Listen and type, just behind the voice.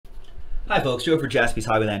Hi folks, Joe for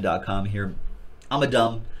JaspysHighwayland.com here. I'm a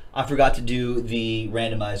dumb. I forgot to do the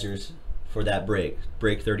randomizers for that break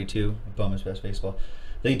 32, Bowman's Best Baseball.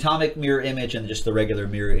 The atomic mirror image and just the regular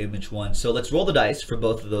mirror image one. So let's roll the dice for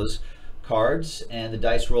both of those cards, and the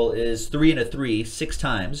dice roll is 3 and a 3, 6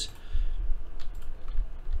 times.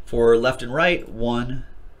 For left and right, 1,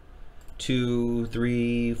 2,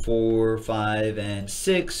 3, 4, 5, and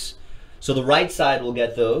 6. So the right side will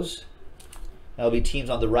get those. That'll be teams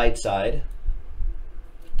on the right side.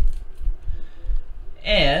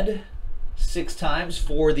 And 6 times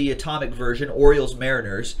for the atomic version, Orioles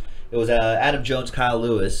Mariners. It was Adam Jones, Kyle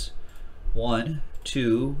Lewis. 1,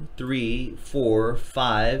 2, 3, 4,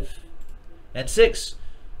 5, and 6.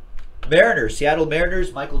 Mariners, Seattle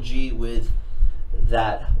Mariners, Michael G with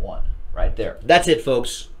that one right there. That's it,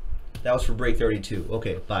 folks. That was for break 32.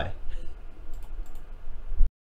 Okay, bye.